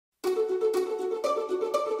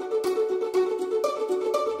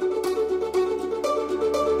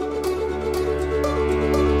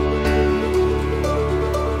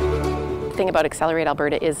about Accelerate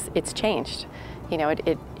Alberta is it's changed. You know,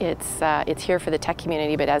 it's here for the tech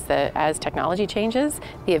community, but as technology changes,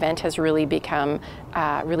 the event has really become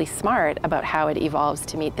really smart about how it evolves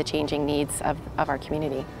to meet the changing needs of our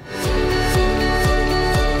community.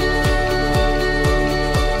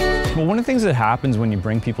 Well, one of the things that happens when you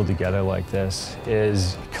bring people together like this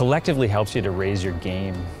is collectively helps you to raise your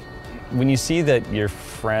game. When you see that your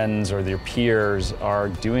friends or your peers are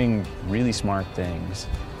doing really smart things,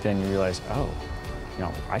 then you realize, oh, you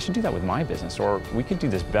know, I should do that with my business, or we could do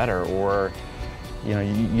this better, or you know,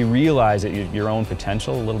 you realize that your own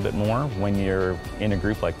potential a little bit more when you're in a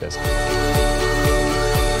group like this. In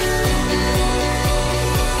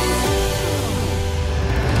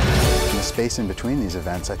the space in between these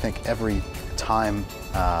events, I think every time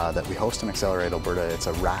that we host an Accelerate Alberta, it's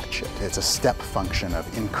a ratchet. It's a step function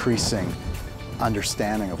of increasing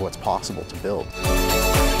understanding of what's possible to build.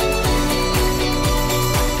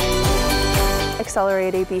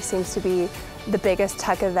 AccelerateAB seems to be the biggest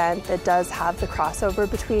tech event that does have the crossover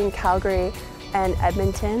between Calgary and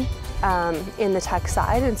Edmonton in the tech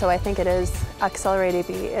side, and so I think it is AccelerateAB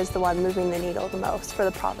is the one moving the needle the most for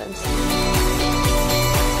the province.